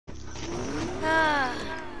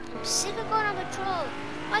sick of going on patrol.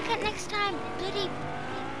 Why can't next time bloody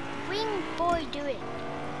wing boy do it?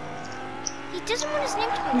 He doesn't want his name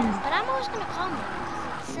to be that, but I'm always going to call him that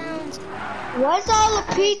because it sounds... Where's all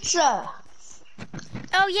the pizza?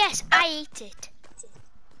 Oh yes, I ate it.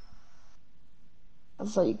 I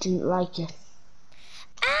thought you didn't like it.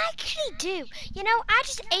 I actually do. You know, I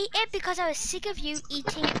just ate it because I was sick of you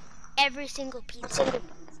eating every single pizza.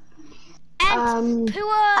 And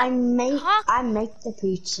poor I make the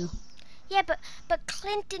pizza. Yeah, but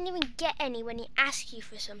Clint didn't even get any when he asked you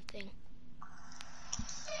for something.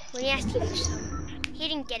 When he asked you for some, he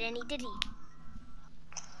didn't get any, did he?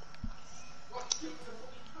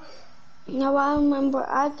 No, I remember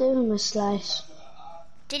I gave him a slice.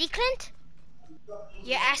 Did he, Clint?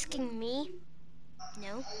 You're asking me?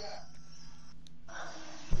 No.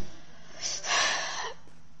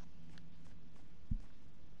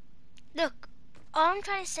 Look, all I'm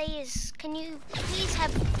trying to say is, can you please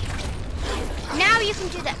have... Now you can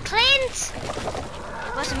do that. Clint!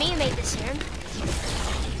 It wasn't me who made this serum.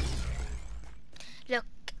 Look,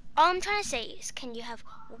 all I'm trying to say is, can you have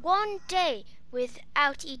one day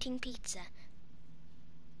without eating pizza?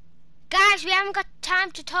 Guys, we haven't got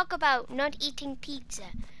time to talk about not eating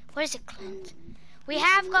pizza. What is it, Clint? We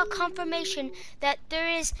have got confirmation that there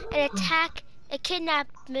is an attack, a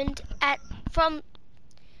kidnappment from...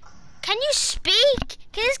 Can you speak?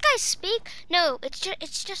 Can this guy speak? No, it's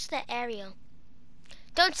just the aerial.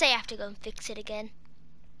 Don't say I have to go and fix it again.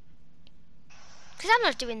 Because I'm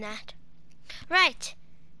not doing that. Right.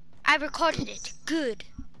 I recorded it. Good.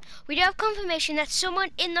 We do have confirmation that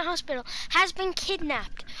someone in the hospital has been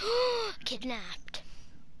kidnapped. Kidnapped.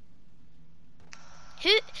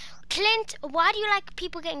 Who? Clint, why do you like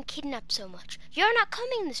people getting kidnapped so much? You're not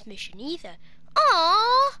coming this mission either.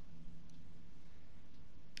 Aww.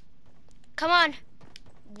 Come on,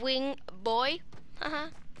 wing boy. Haha.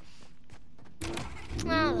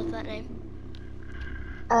 I love that name.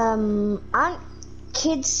 Aren't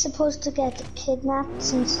kids supposed to get kidnapped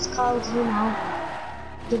since it's called, you know,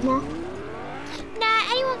 kidnap? Nah,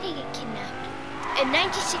 anyone can get kidnapped. A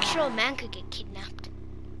 96-year-old man could get kidnapped.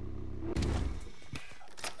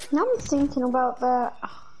 Now I'm thinking about that.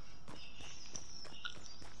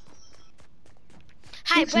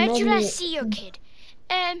 Hi, where did you last see your kid?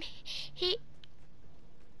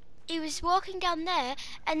 He was walking down there,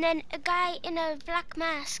 and then a guy in a black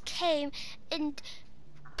mask came and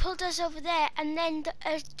pulled us over there, and then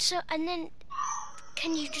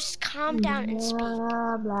can you just calm down and speak?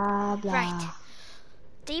 Blah, blah, blah. Right.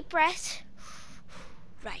 Deep breath.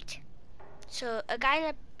 Right. So a guy in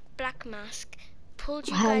a black mask pulled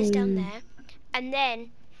you guys down there, and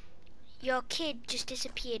then your kid just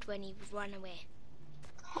disappeared when he ran away.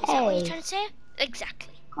 Is that what you're trying to say?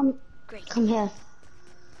 Exactly. Great. Come here.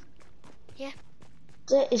 Yeah.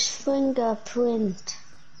 There is fingerprint.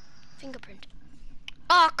 Fingerprint.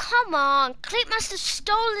 Oh, come on. Clint must have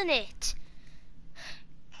stolen it.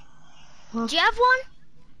 Huh? Do you have one?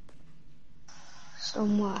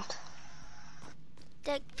 Somewhat.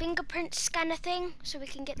 The fingerprint scanner thing, so we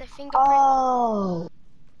can get the fingerprint. Oh.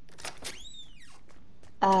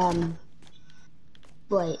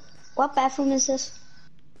 Wait. What bathroom is this?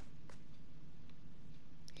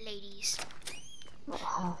 Ladies.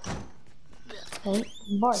 Oh. Okay.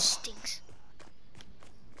 Boys. Stinks.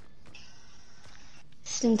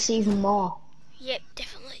 Stinks even more. Yep,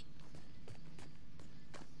 definitely.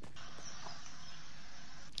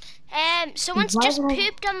 Someone's just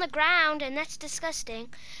pooped on the ground, and that's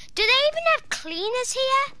disgusting. Do they even have cleaners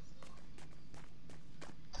here?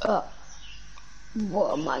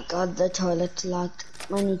 Oh my god, the toilet's locked.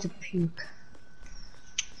 I need to puke.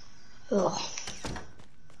 Ugh.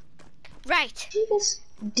 Right.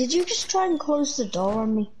 Did you just try and close the door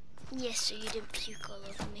on me? Yes, so you didn't puke all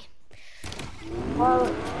over me. Well,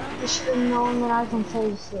 you should have known that I can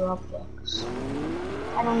phase through objects.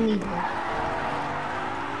 I don't need that.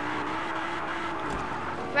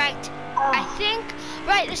 Right. I think...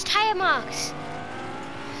 Right, there's tire marks.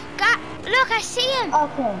 Look, I see him.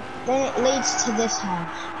 Okay, then it leads to this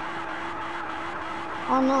house.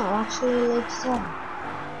 Oh no, it actually leads there.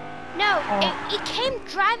 No, he came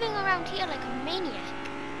driving around here like a maniac.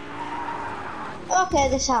 Okay,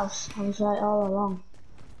 this house. I was right all along.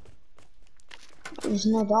 There's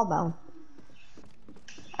no doorbell.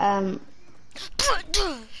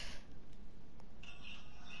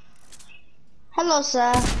 Hello,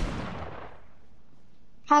 sir.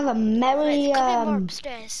 Have a merry, more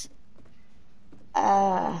upstairs.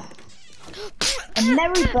 a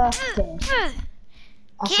merry birthday.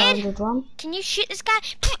 I sounded wrong. Can you shoot this guy?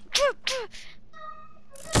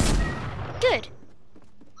 Good.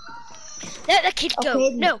 Let the kid go.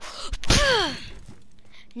 Okay. No.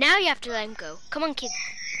 Now you have to let him go. Come on, kid.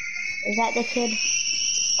 Is that the kid?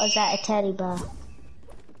 Or is that a teddy bear?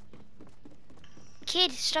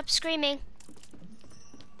 Kid, stop screaming.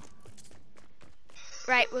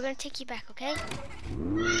 Right, we're gonna take you back, okay?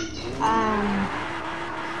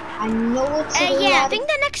 I know it's a yeah, I lot think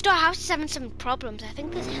the next door house is having some problems. I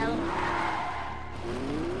think there's hell.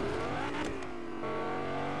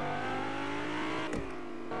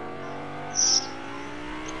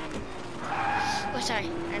 Oh, sorry,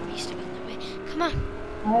 I'm used to going that way. Come on.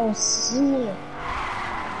 Oh, see.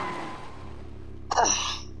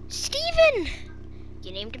 Steven!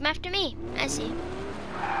 You named him after me. I see.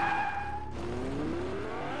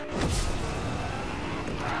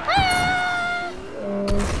 Ah!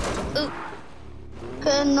 Ooh.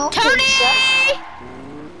 No Tony! pizza.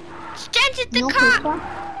 Dented the No car pizza.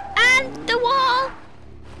 and the wall.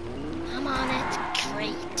 I'm on it.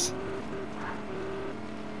 Great.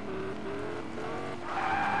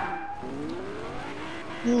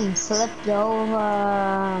 Flipped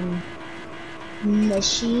over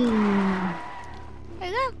machine. There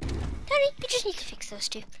you go. Tony, you just need to fix those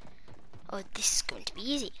two. Oh, this is going to be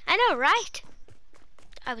easy. I know, right?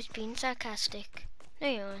 I was being sarcastic. No,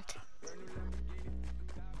 you aren't.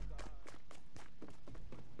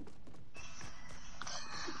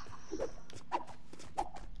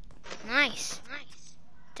 Nice. Nice.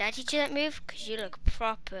 Did I teach you that move? Because you look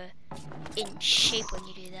proper in shape when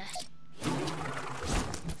you do that.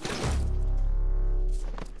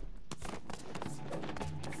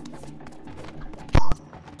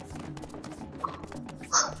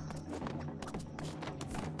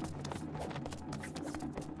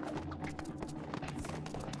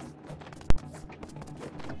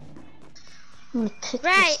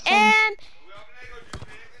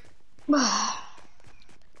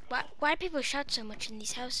 Right, why do people shout so much in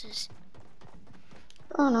these houses?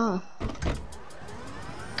 Oh no.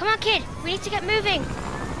 Come on, kid, we need to get moving.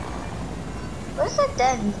 Where's the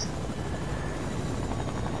dent?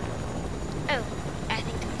 Oh, I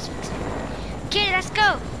think that was fixed. Kid, let's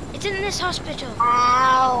go. It's in this hospital.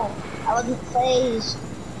 Ow! I wasn't phased.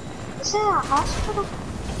 Is there a hospital?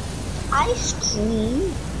 Ice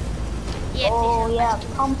cream? Yeah, Oh please, yeah,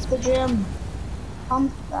 pump the gym.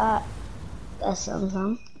 Pump that. That sounds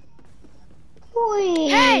wrong. Whee!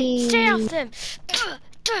 Hey, stay off them.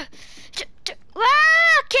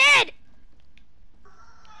 Whoa, kid!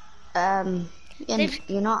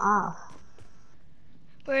 You're not off.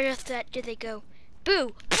 Where else did they go?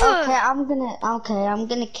 Boo! Okay, I'm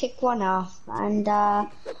gonna kick one off and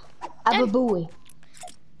have a buoy.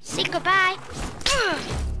 Say goodbye.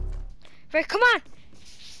 Right, come on.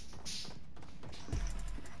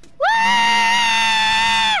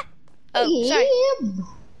 Oh, sorry.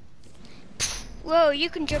 Whoa, you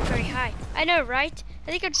can jump very high. I know, right?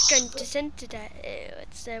 I think I'm just going to descend to that.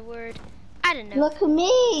 What's the word? I don't know. Look at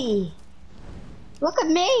me. Look at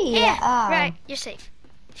me. Yeah, right, you're safe.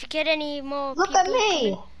 If you get any more Look people at me.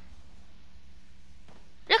 coming-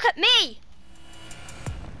 Look at me.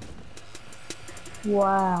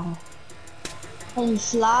 Wow. Can you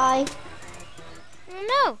fly?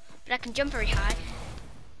 No, but I can jump very high.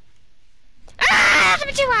 Ah, that's a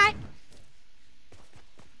bit too high.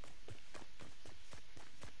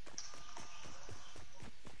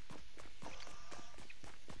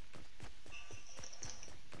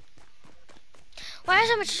 Why are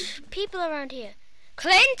so much people around here?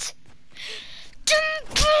 Clint?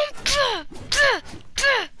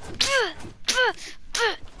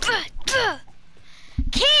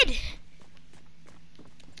 Kid!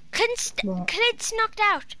 Clint's knocked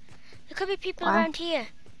out. There could be people around here.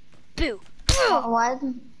 Boo.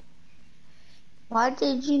 Why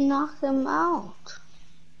did you knock him out?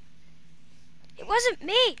 It wasn't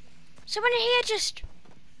me. Someone in here just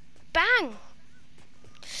bang.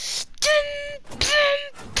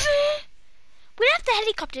 We left the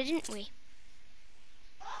helicopter, didn't we?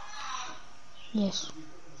 Yes.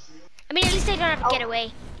 I mean, at least they don't have to get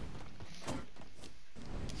away.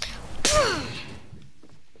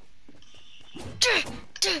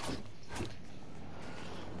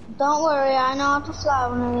 Don't worry, I know how to fly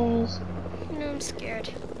one of these. No, I'm scared.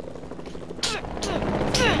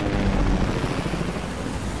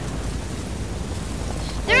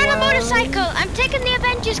 They're on a motorcycle. I'm taking the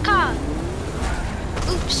Avengers car.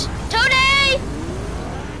 Oops. Tony!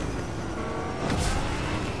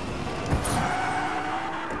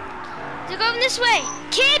 They're going this way.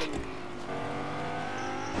 Kid!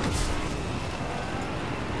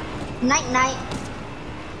 Night night.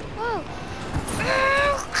 Whoa.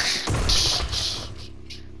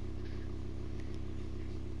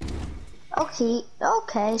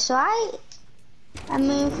 Okay, so I And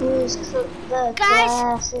move who's cut the Guys!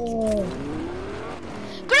 glasses.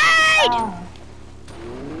 Grenade! Oh.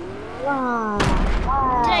 Wow.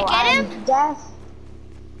 Wow. Did I get him? I'm deaf.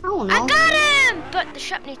 I don't know. I got him! But the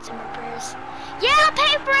shop needs some repairs. Yeah, I'll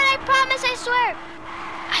pay for it, I promise, I swear.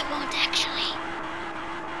 I won't actually.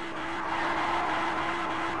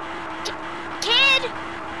 Kid!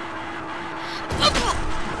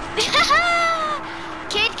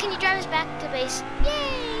 Kid, can you drive us back to base?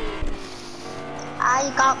 Yay!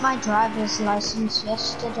 I got my driver's license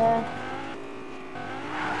yesterday.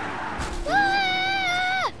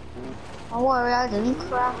 Ah! Don't worry, I didn't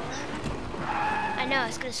crash. I know, I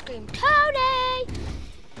was gonna scream, Tony!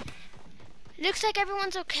 Looks like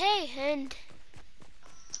everyone's okay, and...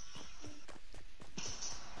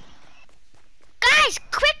 Guys,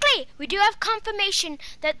 quickly! We do have confirmation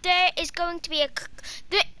that there is going to be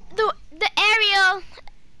the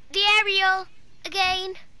aerial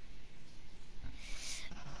again.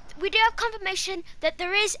 We do have confirmation that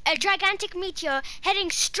there is a gigantic meteor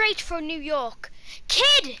heading straight for New York.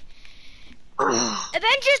 Kid!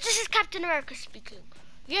 Avengers, this is Captain America speaking.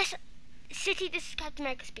 Yes, City, this is Captain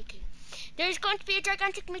America speaking. There is going to be a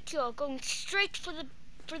gigantic meteor going straight for the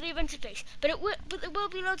Avengers base, but there will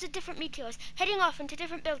be loads of different meteors heading off into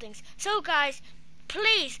different buildings. So guys,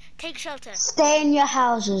 please take shelter. Stay in your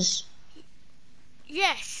houses.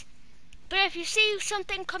 Yes, but if you see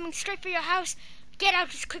something coming straight for your house, get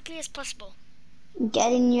out as quickly as possible.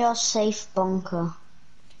 Get in your safe bunker.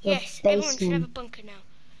 Your Yes, everyone should have a basement. bunker now.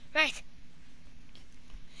 Right.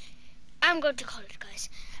 I'm going to call it, guys.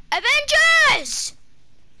 Avengers!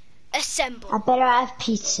 Assemble. I better have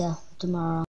pizza tomorrow.